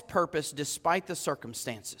saw his purpose despite the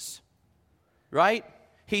circumstances, right?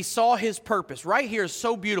 He saw his purpose. Right here is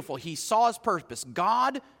so beautiful. He saw his purpose.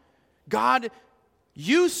 God,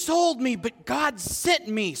 you sold me, but God sent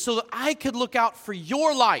me so that I could look out for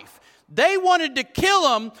your life. They wanted to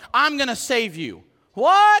kill him. I'm going to save you.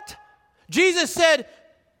 What? Jesus said,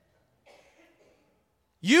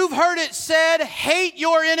 you've heard it said, hate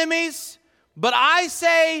your enemies, but I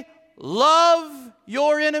say, love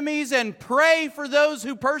your enemies and pray for those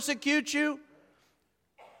who persecute you.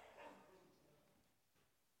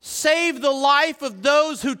 Save the life of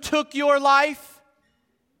those who took your life.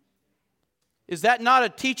 Is that not a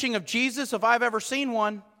teaching of Jesus if I've ever seen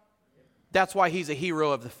one? That's why he's a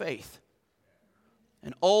hero of the faith.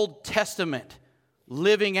 An Old Testament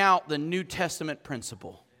living out the New Testament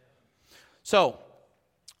principle. So,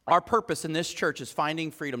 our purpose in this church is finding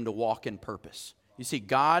freedom to walk in purpose. You see,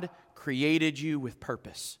 God created you with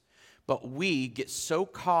purpose. But we get so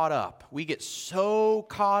caught up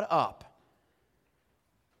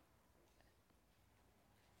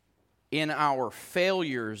in our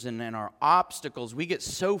failures and in our obstacles. We get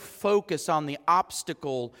so focused on the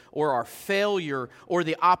obstacle or our failure or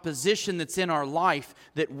the opposition that's in our life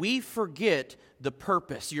that we forget the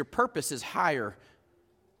purpose. Your purpose is higher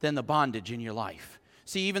than the bondage in your life.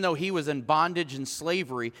 See, even though he was in bondage and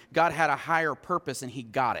slavery, God had a higher purpose and he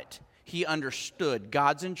got it. He understood.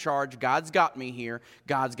 God's in charge. God's got me here.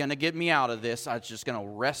 God's going to get me out of this. I'm just going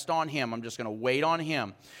to rest on him. I'm just going to wait on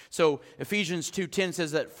him. So Ephesians 2:10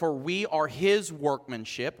 says that for we are his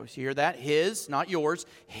workmanship. You hear that? His, not yours.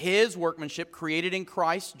 His workmanship created in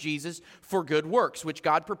Christ Jesus for good works, which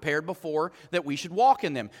God prepared before that we should walk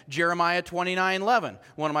in them. Jeremiah 29:11,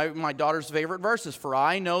 one of my daughter's favorite verses. For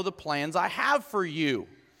I know the plans I have for you,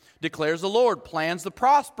 declares the Lord. Plans to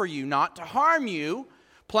prosper you, not to harm you.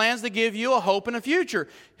 Plans to give you a hope and a future.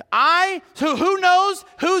 Who knows?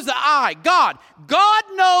 Who's the I? God. God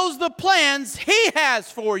knows the plans he has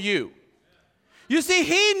for you. You see,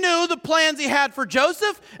 he knew the plans he had for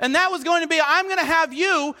Joseph, and that was going to be, I'm going to have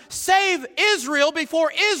you save Israel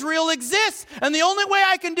before Israel exists. And the only way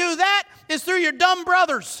I can do that is through your dumb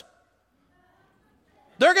brothers.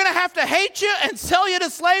 They're going to have to hate you and sell you to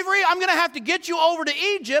slavery. I'm going to have to get you over to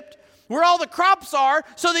Egypt, where all the crops are,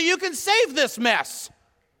 so that you can save this mess.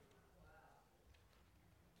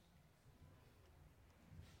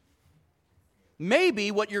 Maybe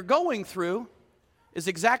what you're going through is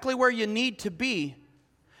exactly where you need to be.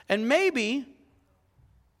 And maybe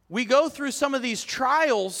we go through some of these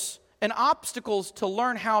trials and obstacles to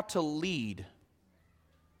learn how to lead.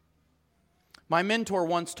 My mentor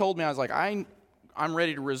once told me, I was like, I'm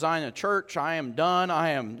ready to resign the church. I am done.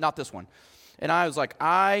 I am not this one. And I was like,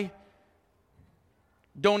 I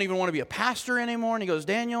don't even want to be a pastor anymore. And he goes,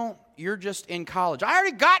 Daniel, you're just in college. I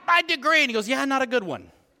already got my degree. And he goes, yeah, not a good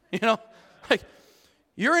one. You know? Like,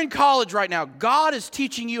 you're in college right now. God is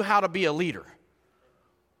teaching you how to be a leader.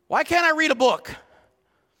 Why can't I read a book?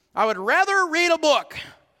 I would rather read a book.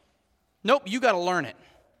 Nope, you got to learn it.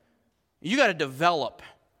 You got to develop.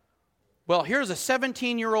 Well, here's a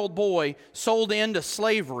 17-year-old boy sold into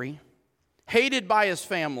slavery, hated by his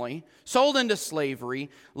family, sold into slavery,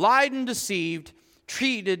 lied and deceived,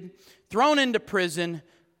 treated, thrown into prison.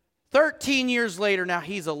 13 years later, now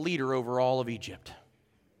he's a leader over all of Egypt.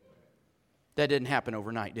 That didn't happen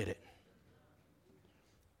overnight, did it?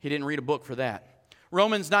 He didn't read a book for that.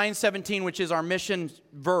 Romans 9:17, which is our mission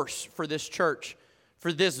verse for this church.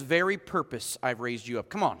 For this very purpose, I've raised you up.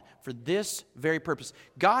 Come on, for this very purpose.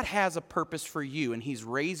 God has a purpose for you, and He's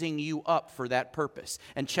raising you up for that purpose.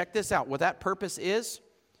 And check this out. What that purpose is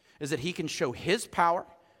that He can show His power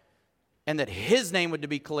and that His name would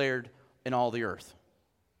be declared in all the earth.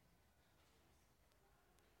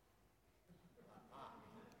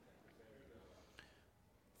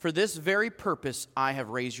 For this very purpose, I have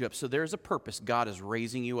raised you up. So there's a purpose. God is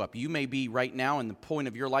raising you up. You may be right now in the point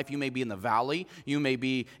of your life. You may be in the valley. You may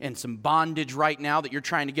be in some bondage right now that you're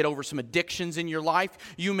trying to get over some addictions in your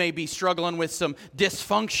life. You may be struggling with some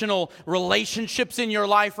dysfunctional relationships in your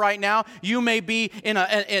life right now. You may be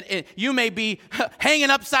you may be hanging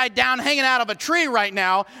upside down, hanging out of a tree right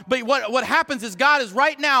now. But what happens is God is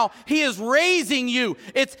right now, He is raising you.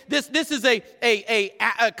 This is a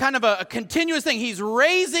kind of a continuous thing. He's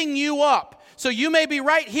raising you up. So you may be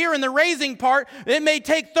right here in the raising part. It may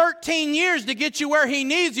take 13 years to get you where He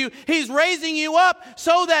needs you. He's raising you up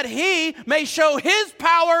so that He may show His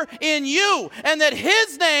power in you and that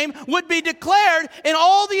His name would be declared in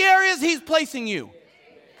all the areas He's placing you.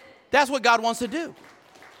 That's what God wants to do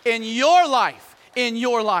in your life, in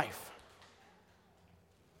your life.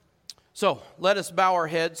 So let us bow our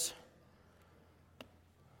heads.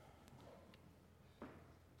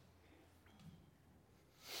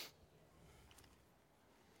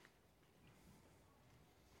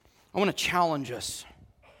 I want to challenge us.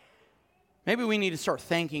 Maybe we need to start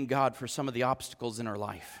thanking God for some of the obstacles in our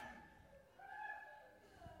life.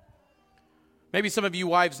 Maybe some of you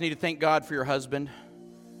wives need to thank God for your husband.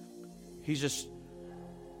 He's just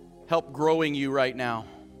helped growing you right now.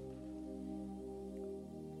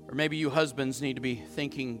 Or maybe you husbands need to be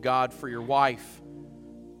thanking God for your wife.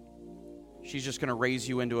 She's just going to raise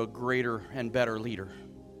you into a greater and better leader.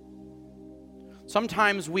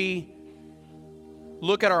 Sometimes we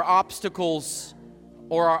look at our obstacles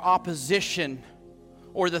or our opposition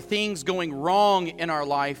or the things going wrong in our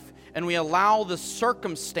life, and we allow these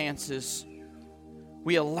circumstances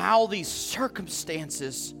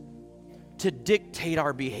to dictate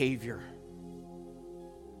our behavior.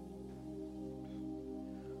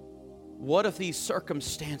 What if these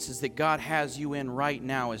circumstances that God has you in right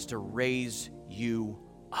now is to raise you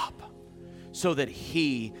up so that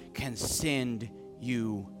He can send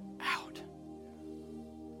you out?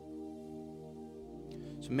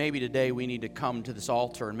 Maybe today we need to come to this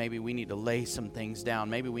altar and maybe we need to lay some things down.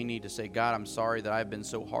 Maybe we need to say, God, I'm sorry that I've been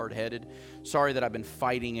so hard-headed. Sorry that I've been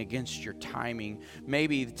fighting against your timing.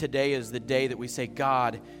 Maybe today is the day that we say,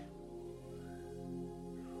 God,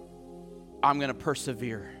 I'm going to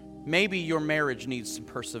persevere. Maybe your marriage needs some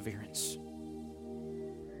perseverance.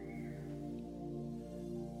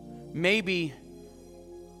 Maybe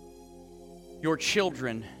your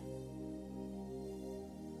children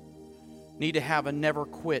need to have a never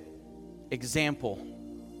quit example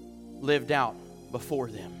lived out before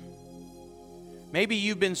them. Maybe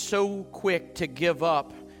you've been so quick to give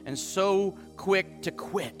up and so quick to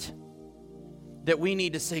quit that we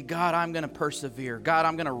need to say, God, I'm going to persevere. God,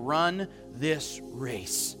 I'm going to run this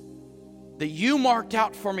race that you marked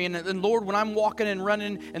out for me. And Lord, when I'm walking and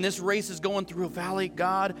running and this race is going through a valley,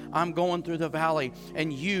 God, I'm going through the valley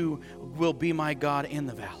and you will be my God in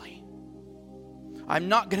the valley. I'm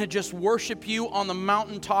not going to just worship you on the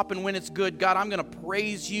mountaintop and when it's good. God, I'm going to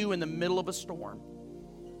praise you in the middle of a storm.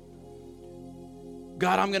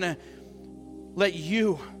 God, I'm going to let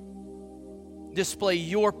you display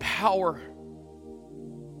your power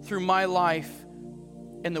through my life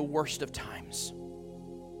in the worst of times.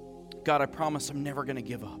 God, I promise I'm never going to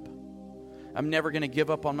give up. I'm never going to give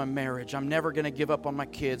up on my marriage. I'm never going to give up on my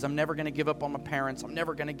kids. I'm never going to give up on my parents. I'm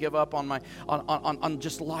never going to give up on on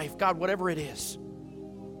just life. God, whatever it is.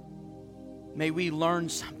 May we learn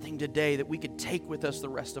something today that we could take with us the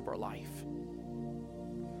rest of our life.